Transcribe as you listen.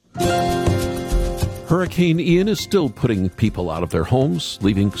Hurricane Ian is still putting people out of their homes,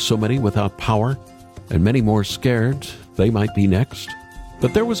 leaving so many without power, and many more scared they might be next.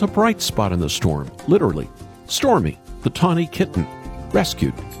 But there was a bright spot in the storm, literally. Stormy, the tawny kitten,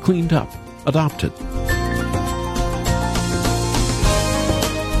 rescued, cleaned up, adopted.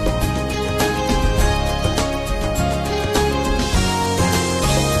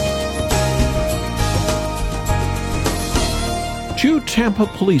 Two Tampa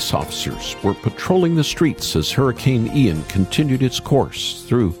police officers were patrolling the streets as Hurricane Ian continued its course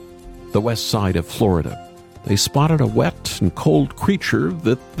through the west side of Florida. They spotted a wet and cold creature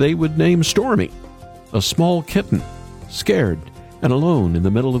that they would name Stormy, a small kitten, scared and alone in the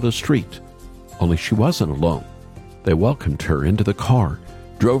middle of the street. Only she wasn't alone. They welcomed her into the car,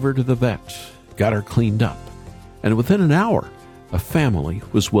 drove her to the vet, got her cleaned up, and within an hour, a family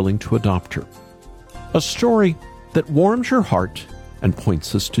was willing to adopt her. A story that warms your heart and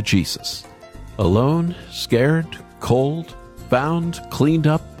points us to Jesus. Alone, scared, cold, found, cleaned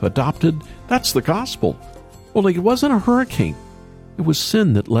up, adopted, that's the gospel. Only it wasn't a hurricane. It was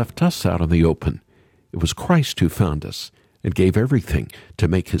sin that left us out in the open. It was Christ who found us and gave everything to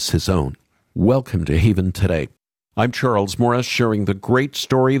make us his own. Welcome to Haven Today. I'm Charles Morris, sharing the great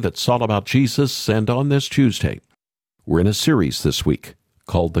story that's all about Jesus, and on this Tuesday, we're in a series this week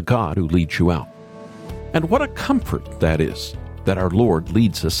called The God Who Leads You Out. And what a comfort that is, that our Lord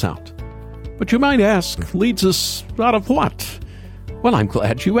leads us out. But you might ask, leads us out of what? Well, I'm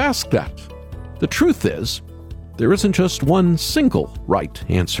glad you asked that. The truth is, there isn't just one single right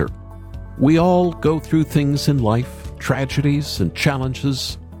answer. We all go through things in life, tragedies and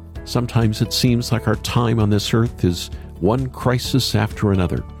challenges. Sometimes it seems like our time on this earth is one crisis after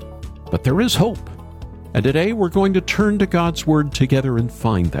another. But there is hope. And today we're going to turn to God's Word together and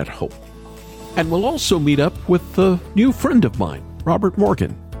find that hope. And we'll also meet up with a new friend of mine, Robert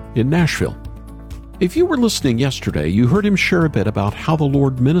Morgan, in Nashville. If you were listening yesterday, you heard him share a bit about how the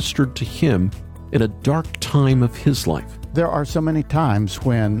Lord ministered to him in a dark time of his life. There are so many times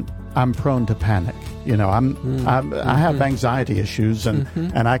when I'm prone to panic. You know, I have anxiety issues,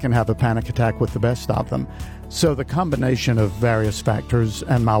 and I can have a panic attack with the best of them. So the combination of various factors,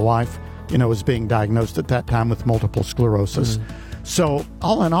 and my wife, was being diagnosed at that time with multiple sclerosis. So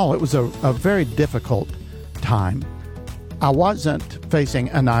all in all, it was a very difficult time. I wasn't facing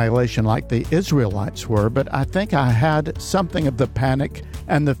annihilation like the Israelites were, but I think I had something of the panic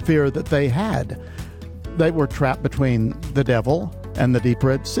and the fear that they had. They were trapped between the devil and the deep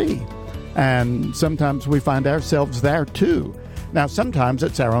Red Sea. And sometimes we find ourselves there too. Now, sometimes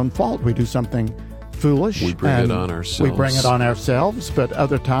it's our own fault. We do something foolish. We bring it on ourselves. But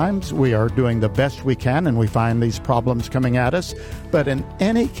other times we are doing the best we can and we find these problems coming at us. But in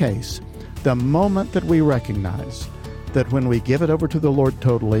any case, the moment that we recognize that when we give it over to the Lord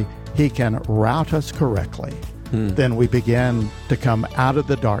totally, He can route us correctly, then we begin to come out of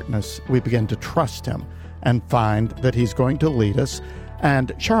the darkness. We begin to trust Him and find that He's going to lead us.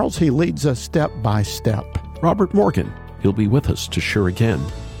 And Charles, He leads us step by step. Robert Morgan, he'll be with us to share again.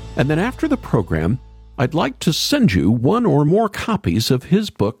 And then after the program, I'd like to send you one or more copies of his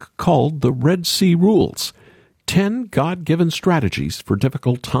book called The Red Sea Rules, 10 God-Given Strategies for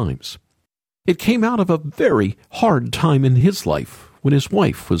Difficult Times. It came out of a very hard time in his life when his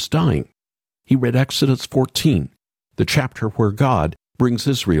wife was dying. He read Exodus 14, the chapter where God brings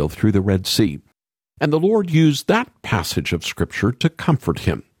Israel through the Red Sea, and the Lord used that passage of Scripture to comfort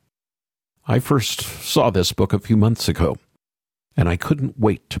him. I first saw this book a few months ago, and I couldn't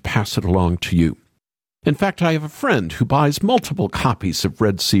wait to pass it along to you. In fact, I have a friend who buys multiple copies of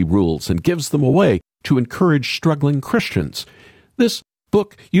Red Sea Rules and gives them away to encourage struggling Christians. This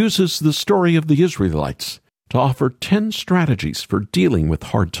book uses the story of the Israelites to offer 10 strategies for dealing with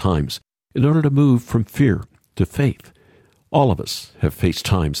hard times in order to move from fear to faith. All of us have faced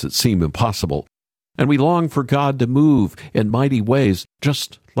times that seem impossible, and we long for God to move in mighty ways,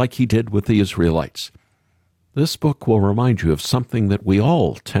 just like He did with the Israelites. This book will remind you of something that we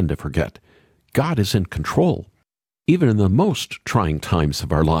all tend to forget. God is in control, even in the most trying times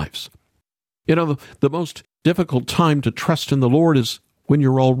of our lives. The most difficult time to trust in the Lord is when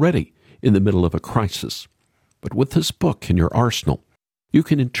you're already in the middle of a crisis. But with this book in your arsenal, you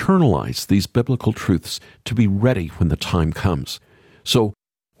can internalize these biblical truths to be ready when the time comes. So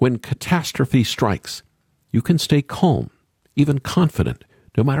when catastrophe strikes, you can stay calm, even confident,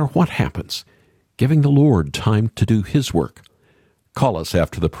 no matter what happens, giving the Lord time to do His work. Call us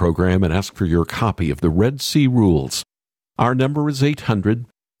after the program and ask for your copy of the Red Sea Rules. Our number is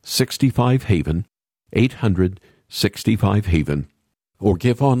 800-65-HAVEN, 800-65-HAVEN, or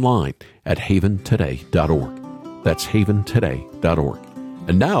give online at haventoday.org. That's haventoday.org.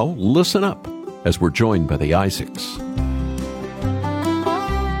 And now, listen up. as we're joined by the Isaacs.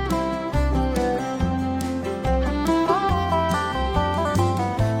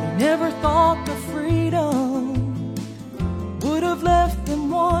 Never thought the freedom would have left them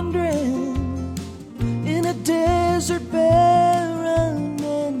wandering in a desert barren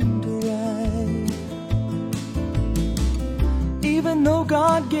and dry. Even though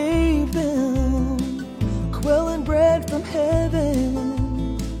God gave them quail and bread from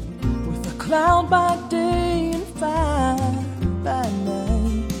heaven, with a cloud by day and fire by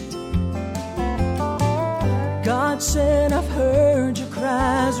night, God said, I've heard your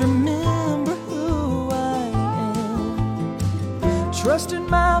cries, remember who I am. Trust in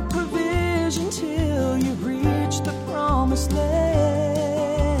my provision till you reach the promised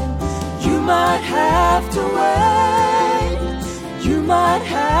land. You might have to wait, you might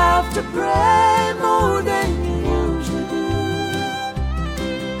have to pray more than you usually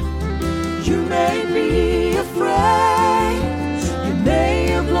do. You may be afraid, you may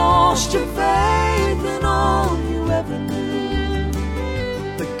have lost your faith in all you ever knew,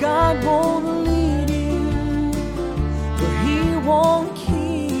 but God won't lead you where He won't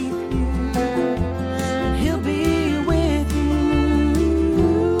keep you, and He'll be with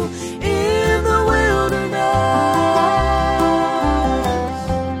you in the wilderness.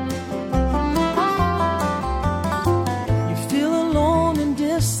 You feel alone and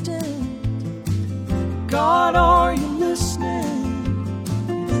distant, God, are you listening?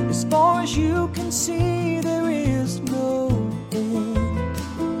 As far as you can see, there is no end.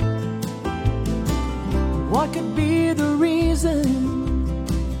 What could be the reason?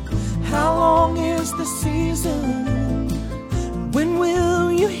 How long is the season? When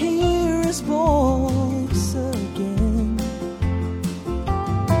will you hear His voice again?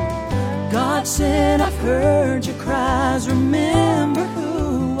 God said, I've heard your cries, remember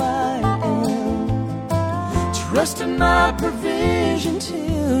who I am. Trust in my provision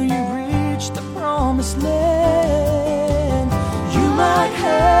till you reach the promised land. You might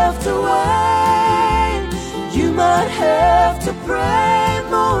have to wait, you might have to pray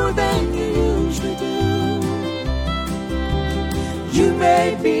more than you usually do. You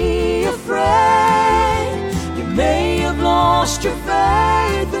may be afraid, you may have lost your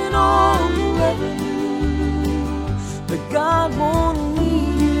faith in all you ever knew, but God won't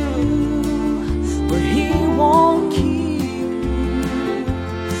lead you where He won't keep you,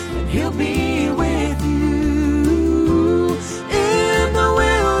 and He'll be with you in the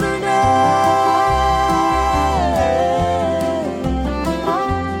wilderness,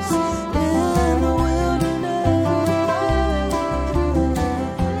 in the wilderness.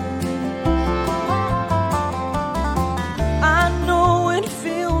 I know it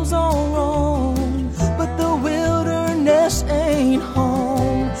feels all wrong, but the wilderness ain't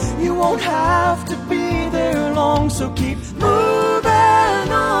home. You won't have to be there long, so keep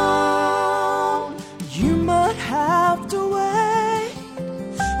moving on. You might have to wait,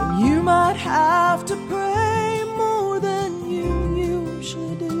 and you might have to pray more than you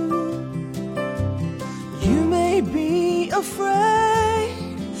usually do. You may be afraid,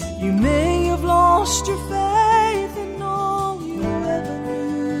 you may have lost your faith in all you ever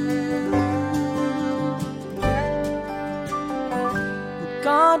knew, but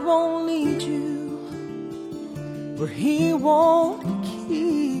God won't lead you where He won't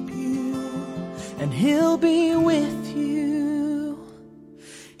keep you, and He'll be with you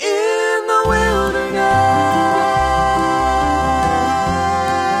in the wilderness,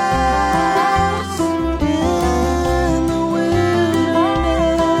 in the wilderness.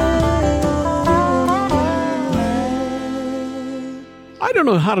 I don't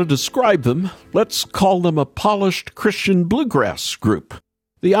know how to describe them. Let's call them a polished Christian bluegrass group.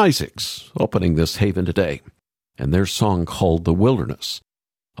 The Isaacs, opening this Haven today, and their song called The Wilderness,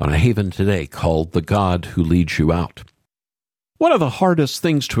 on a Haven today called The God Who Leads You Out. One of the hardest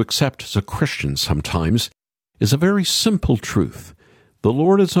things to accept as a Christian sometimes is a very simple truth. The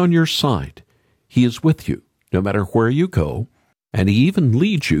Lord is on your side. He is with you, no matter where you go, and He even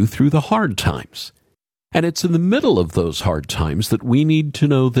leads you through the hard times. And it's in the middle of those hard times that we need to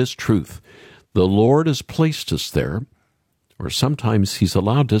know this truth. The Lord has placed us there, or sometimes He's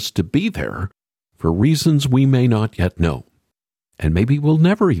allowed us to be there for reasons we may not yet know, and maybe we'll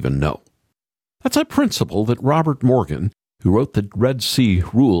never even know. That's a principle that Robert Morgan, who wrote the Red Sea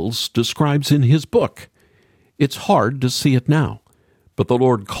Rules, describes in his book. It's hard to see it now, but the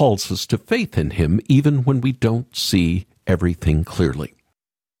Lord calls us to faith in Him even when we don't see everything clearly.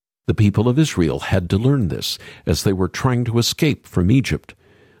 The people of Israel had to learn this as they were trying to escape from Egypt.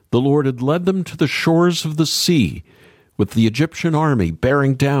 The Lord had led them to the shores of the sea, with the Egyptian army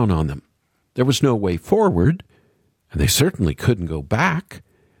bearing down on them. There was no way forward, and they certainly couldn't go back,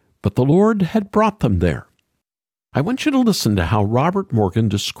 but the Lord had brought them there. I want you to listen to how Robert Morgan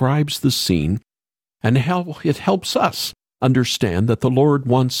describes the scene and how it helps us understand that the Lord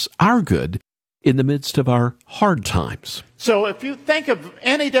wants our good in the midst of our hard times. So if you think of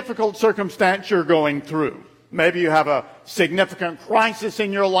any difficult circumstance you're going through, maybe you have a significant crisis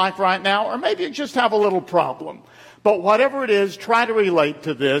in your life right now, or maybe you just have a little problem. But whatever it is, try to relate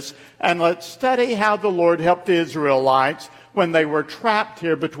to this, and let's study how the Lord helped the Israelites when they were trapped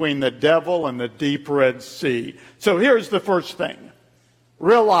here between the devil and the deep Red Sea. So here's the first thing.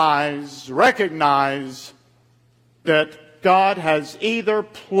 Recognize that God has either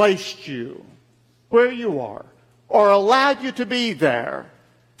placed you where you are or allowed you to be there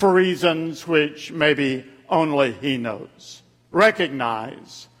for reasons which maybe only He knows.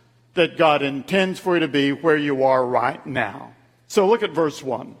 Recognize that God intends for you to be where you are right now. So look at verse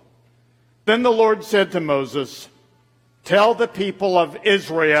 1. Then the Lord said to Moses, "Tell the people of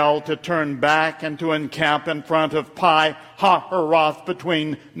Israel to turn back and to encamp in front of Pi Hahiroth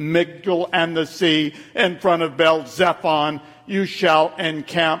between Migdol and the sea, in front of Baal-zephon. You shall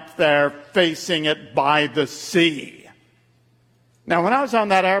encamp there, facing it by the sea." Now, when I was on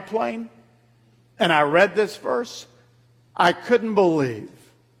that airplane and I read this verse, I couldn't believe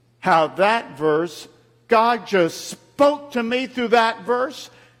how that verse, God just spoke to me through that verse.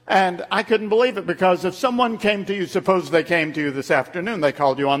 And I couldn't believe it, because if someone came to you, suppose they came to you this afternoon, they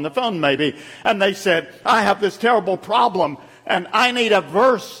called you on the phone maybe, and they said, "I have this terrible problem and I need a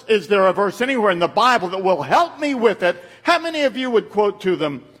verse. Is there a verse anywhere in the Bible that will help me with it?" How many of you would quote to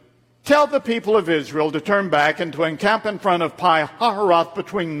them, "Tell the people of Israel to turn back and to encamp in front of Pi Hahiroth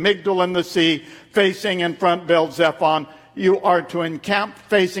between Migdol and the sea, facing in front Baal-zephon. You are to encamp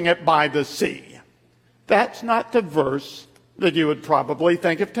facing it by the sea"? That's not the verse that you would probably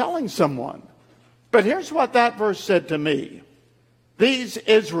think of telling someone. But here's what that verse said to me. These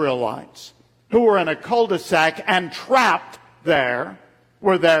Israelites who were in a cul-de-sac and trapped there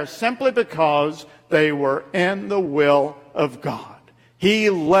were there simply because they were in the will of God. He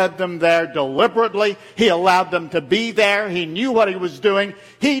led them there deliberately. He allowed them to be there. He knew what He was doing.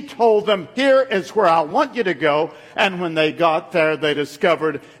 He told them, "Here is where I want you to go." And when they got there, they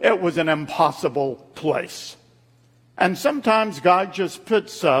discovered it was an impossible place. And sometimes God just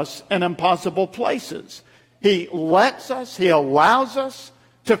puts us in impossible places. He lets us, He allows us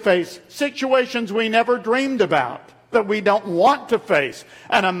to face situations we never dreamed about, that we don't want to face.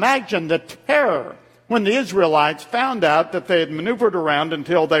 And imagine the terror when the Israelites found out that they had maneuvered around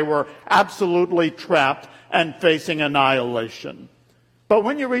until they were absolutely trapped and facing annihilation. But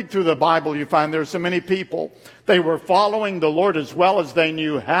when you read through the Bible, you find there are so many people. They were following the Lord as well as they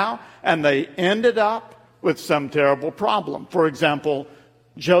knew how, and they ended up with some terrible problem. For example,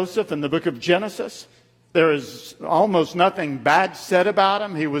 Joseph in the book of Genesis, there is almost nothing bad said about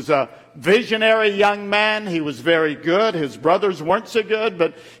him. He was a visionary young man. He was very good. His brothers weren't so good,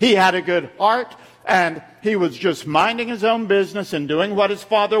 but he had a good heart. And he was just minding his own business and doing what his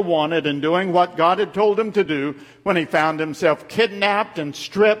father wanted and doing what God had told him to do when he found himself kidnapped and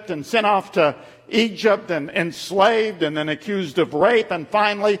stripped and sent off to Egypt and enslaved and then accused of rape and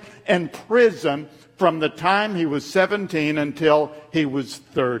finally in prison from the time he was 17 until he was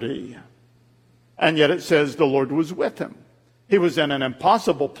 30. And yet it says the Lord was with him. He was in an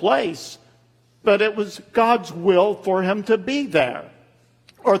impossible place, but it was God's will for him to be there.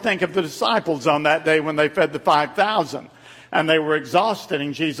 Or think of the disciples on that day when they fed the 5,000 and they were exhausted,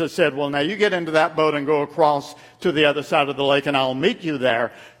 and Jesus said, "Well, now you get into that boat and go across to the other side of the lake and I'll meet you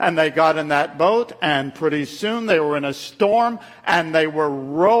there." And they got in that boat, and pretty soon they were in a storm and they were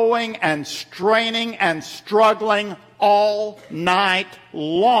rowing and straining and struggling all night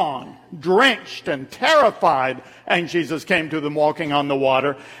long, drenched and terrified. And Jesus came to them walking on the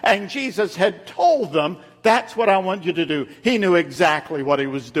water, and Jesus had told them, "That's what I want you to do." He knew exactly what He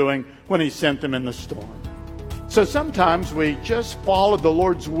was doing when He sent them in the storm. So sometimes we just follow the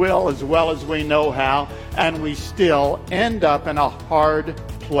Lord's will as well as we know how, and we still end up in a hard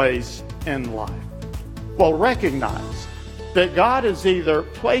place in life. Well, recognize that God has either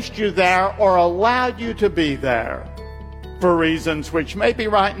placed you there or allowed you to be there for reasons which maybe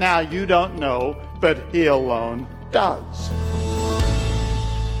right now you don't know, but He alone does.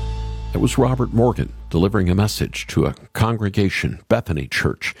 It was Robert Morgan delivering a message to a congregation, Bethany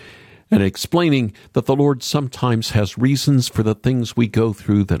Church, and explaining that the Lord sometimes has reasons for the things we go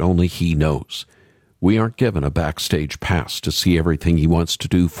through that only He knows. We aren't given a backstage pass to see everything He wants to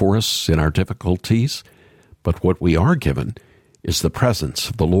do for us in our difficulties, but what we are given is the presence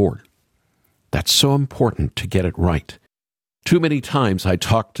of the Lord. That's so important to get it right. Too many times I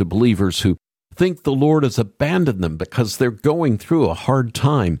talk to believers who think the Lord has abandoned them because they're going through a hard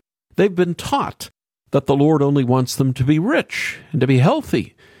time. They've been taught that the Lord only wants them to be rich and to be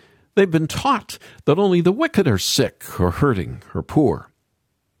healthy. They've been taught that only the wicked are sick or hurting or poor.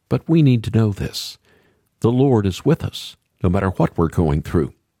 But we need to know this. The Lord is with us, no matter what we're going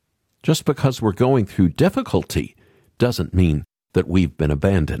through. Just because we're going through difficulty doesn't mean that we've been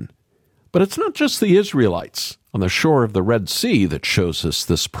abandoned. But it's not just the Israelites on the shore of the Red Sea that shows us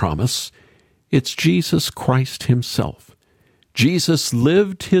this promise. It's Jesus Christ himself. Jesus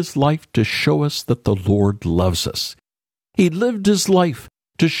lived his life to show us that the Lord loves us. He lived his life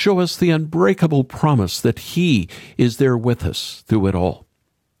to show us the unbreakable promise that he is there with us through it all.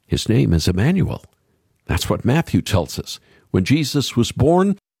 His name is Emmanuel. That's what Matthew tells us. When Jesus was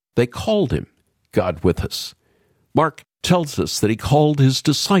born, they called him God with us. Mark tells us that he called his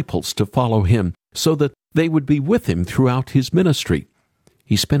disciples to follow him so that they would be with him throughout his ministry.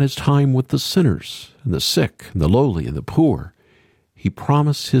 He spent his time with the sinners and the sick and the lowly and the poor. He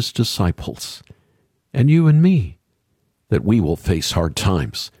promised his disciples, and you and me, that we will face hard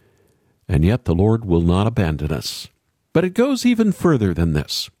times. And yet the Lord will not abandon us. But it goes even further than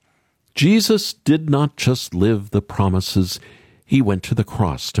this. Jesus did not just live the promises. He went to the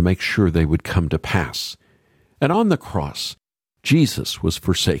cross to make sure they would come to pass. And on the cross, Jesus was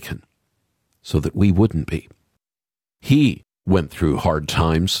forsaken so that we wouldn't be. He went through hard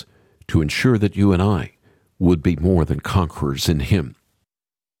times to ensure that you and I would be more than conquerors in him.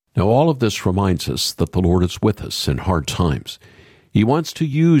 Now, all of this reminds us that the Lord is with us in hard times. He wants to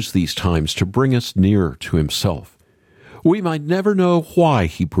use these times to bring us nearer to himself. We might never know why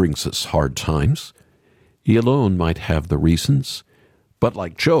he brings us hard times. He alone might have the reasons. But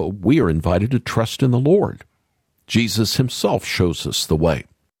like Job, we are invited to trust in the Lord. Jesus himself shows us the way.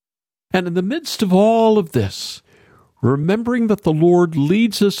 And in the midst of all of this, remembering that the Lord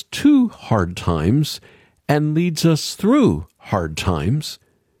leads us to hard times and leads us through hard times,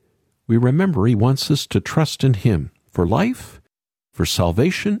 we remember he wants us to trust in him for life, for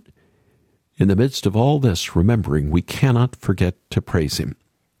salvation. In the midst of all this, remembering we cannot forget to praise him.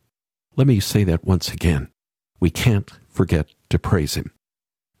 Let me say that once again. We can't forget to praise him.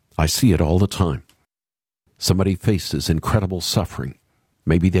 I see it all the time. Somebody faces incredible suffering.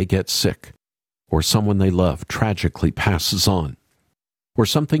 Maybe they get sick, or someone they love tragically passes on, or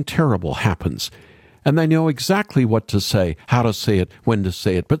something terrible happens, and they know exactly what to say, how to say it, when to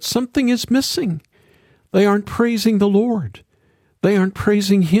say it, but something is missing. They aren't praising the Lord. They aren't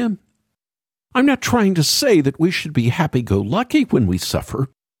praising him. I'm not trying to say that we should be happy-go-lucky when we suffer.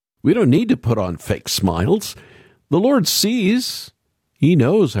 We don't need to put on fake smiles. The Lord sees. He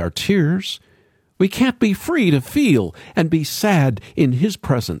knows our tears. We can't be free to feel and be sad in his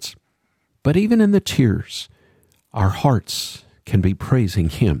presence. But even in the tears, our hearts can be praising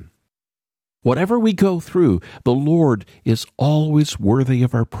him. Whatever we go through, the Lord is always worthy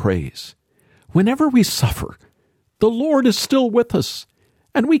of our praise. Whenever we suffer, the Lord is still with us,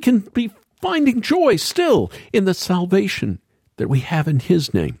 and we can be finding joy still in the salvation that we have in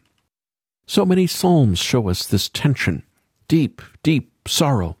his name. So many psalms show us this tension, deep, deep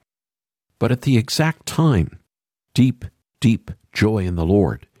sorrow, but at the exact time, deep, deep joy in the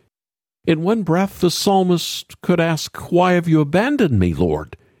Lord. In one breath, the psalmist could ask, "Why have you abandoned me,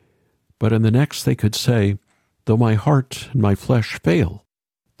 Lord?" But in the next, they could say, "Though my heart and my flesh fail,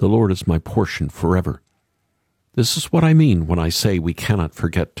 the Lord is my portion forever." This is what I mean when I say we cannot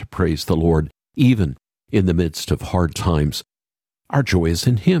forget to praise the Lord, even in the midst of hard times. Our joy is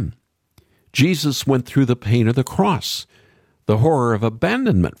in him. Jesus went through the pain of the cross, the horror of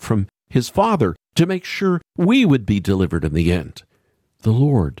abandonment from his Father, to make sure we would be delivered in the end. The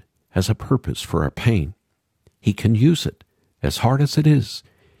Lord has a purpose for our pain. He can use it, as hard as it is.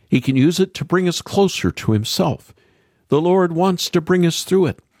 He can use it to bring us closer to himself. The Lord wants to bring us through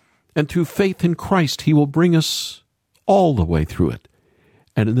it, and through faith in Christ, he will bring us all the way through it.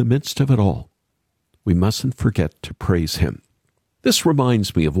 And in the midst of it all, we mustn't forget to praise him. This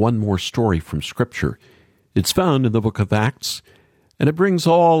reminds me of one more story from Scripture. It's found in the book of Acts, and it brings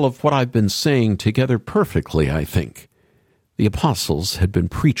all of what I've been saying together perfectly, I think. The apostles had been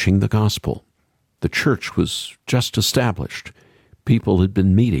preaching the gospel. The church was just established. People had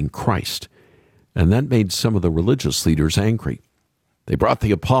been meeting Christ, and that made some of the religious leaders angry. They brought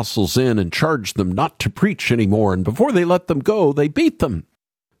the apostles in and charged them not to preach anymore, and before they let them go, they beat them.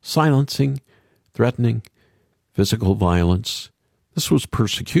 Silencing, threatening, physical violence. This was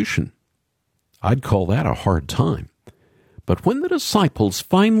persecution. I'd call that a hard time. But when the disciples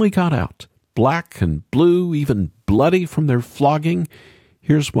finally got out, black and blue, even bloody from their flogging,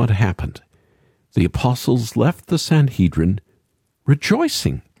 here's what happened. The apostles left the Sanhedrin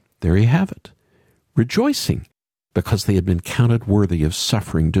rejoicing. There you have it. Rejoicing because they had been counted worthy of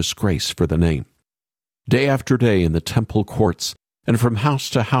suffering disgrace for the name. Day after day in the temple courts and from house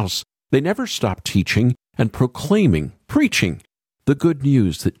to house, they never stopped teaching and proclaiming, preaching the good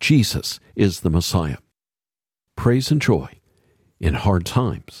news that Jesus is the Messiah. Praise and joy in hard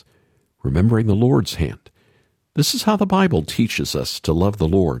times, remembering the Lord's hand. This is how the Bible teaches us to love the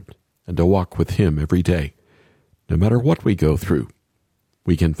Lord and to walk with Him every day. No matter what we go through,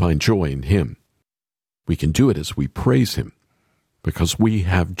 we can find joy in Him. We can do it as we praise Him because we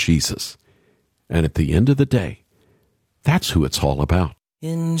have Jesus. And at the end of the day, that's who it's all about.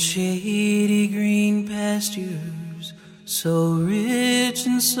 In shady green pastures, so rich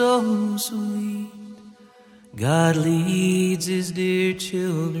and so sweet, God leads His dear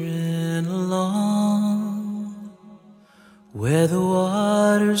children along, where the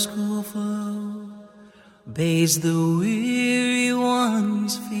waters cool flow, bathes the weary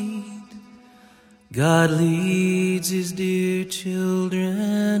one's feet. God leads His dear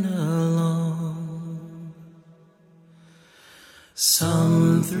children along.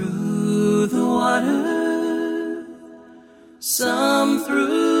 Some through the water, some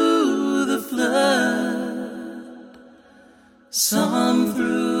through the flood, some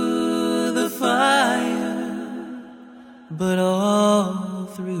through the fire, but all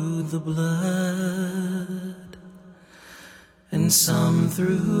through the blood. And some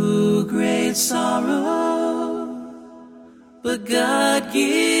through great sorrow, but God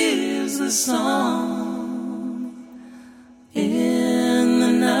gives the song in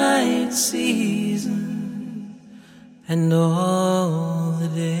the night season and all the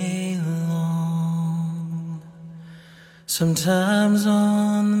day long. Sometimes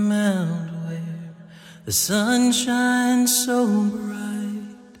on the mount where the sun shines so bright,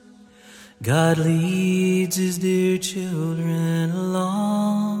 God leads His dear children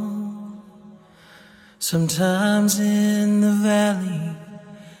along. Sometimes in the valley,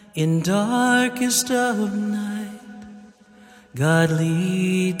 in darkest of night, God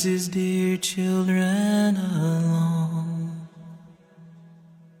leads His dear children along.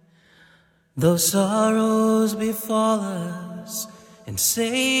 Though sorrows befall us and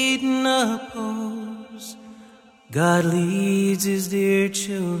Satan oppose, God leads His dear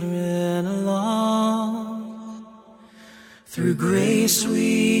children along. Through grace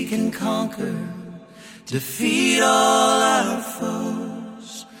we can conquer, defeat all our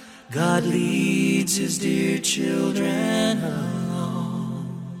foes. God leads His dear children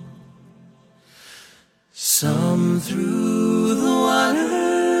along. Some through the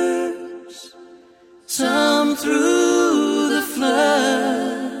waters, some through the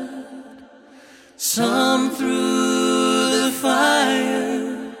flood, some through the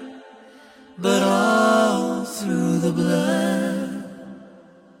fire, but all through the blood.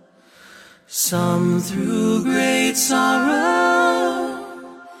 Some through great sorrow,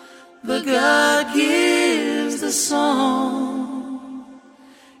 but God gives the song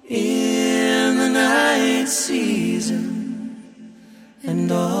in the night season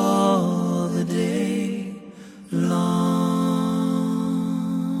and all the day long.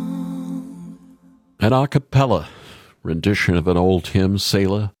 An a cappella rendition of an old hymn,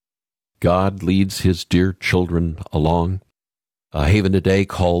 Selah, God leads His dear children along. A Haven today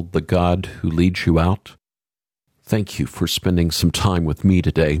called The God Who Leads You Out. Thank you for spending some time with me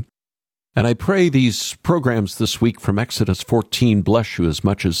today. And I pray these programs this week from Exodus 14 bless you as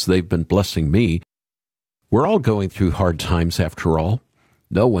much as they've been blessing me. We're all going through hard times after all.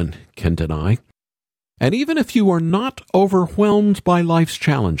 No one can deny. And even if you are not overwhelmed by life's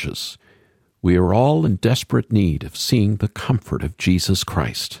challenges, we are all in desperate need of seeing the comfort of Jesus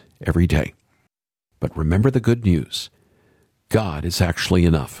Christ every day. But remember the good news. God is actually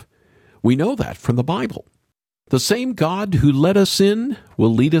enough. We know that from the Bible. The same God who let us in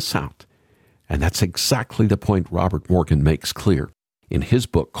will lead us out. And that's exactly the point Robert Morgan makes clear in his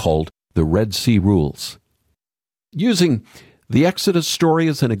book called The Red Sea Rules. Using the Exodus story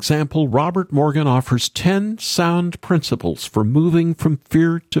as an example, Robert Morgan offers 10 sound principles for moving from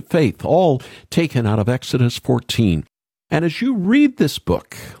fear to faith, all taken out of Exodus 14. And as you read this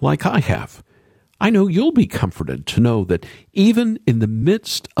book, like I have, I know you'll be comforted to know that even in the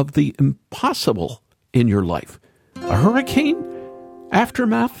midst of the impossible in your life, a hurricane,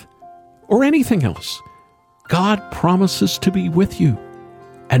 aftermath, or anything else, God promises to be with you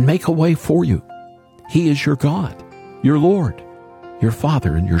and make a way for you. He is your God, your Lord, your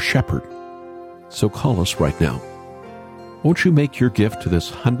Father, and your Shepherd. So call us right now. Won't you make your gift to this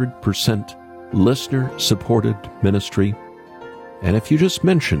 100% listener-supported ministry? And if you just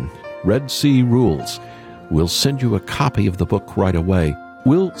mention Red Sea Rules, We'll send you a copy of the book right away.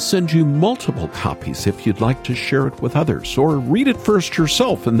 We'll send you multiple copies if you'd like to share it with others, or read it first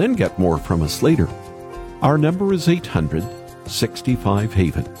yourself and then get more from us later. Our number is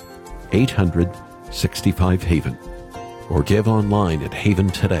 800-65-HAVEN, 800-65-HAVEN, or give online at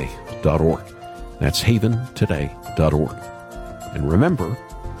haventoday.org. That's haventoday.org. And remember,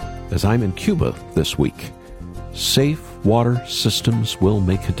 as I'm in Cuba this week, safe water systems will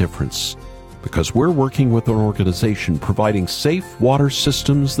make a difference, because we're working with an organization providing safe water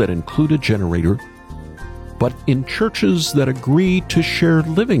systems that include a generator, but in churches that agree to share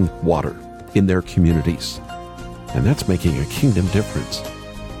living water in their communities. And that's making a kingdom difference.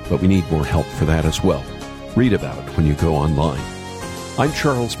 But we need more help for that as well. Read about it when you go online. I'm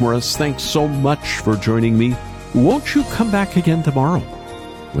Charles Morris. Thanks so much for joining me. Won't you come back again tomorrow,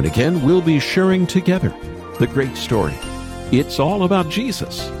 when again we'll be sharing together the great story. It's all about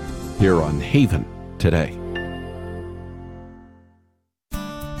Jesus here on Haven Today.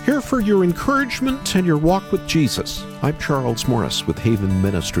 Here for your encouragement and your walk with Jesus, I'm Charles Morris with Haven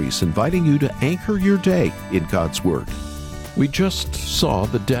Ministries, inviting you to anchor your day in God's Word. We just saw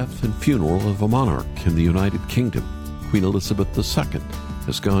the death and funeral of a monarch in the United Kingdom. Queen Elizabeth II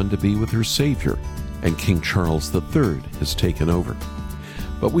has gone to be with her Savior, and King Charles III has taken over.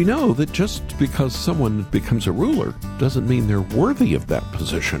 But we know that just because someone becomes a ruler doesn't mean they're worthy of that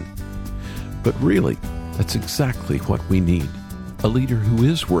position. But really, that's exactly what we need, a leader who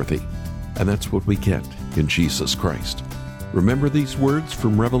is worthy, and that's what we get in Jesus Christ. Remember these words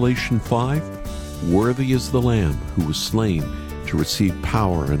from Revelation 5? Worthy is the Lamb who was slain to receive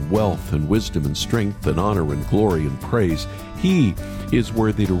power and wealth and wisdom and strength and honor and glory and praise. He is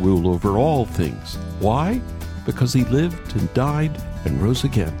worthy to rule over all things. Why? Because he lived and died and rose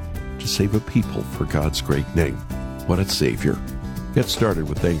again to save a people for God's great name. What a Savior. Get started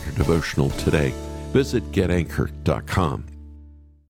with Anchor Devotional today. Visit getanchor.com.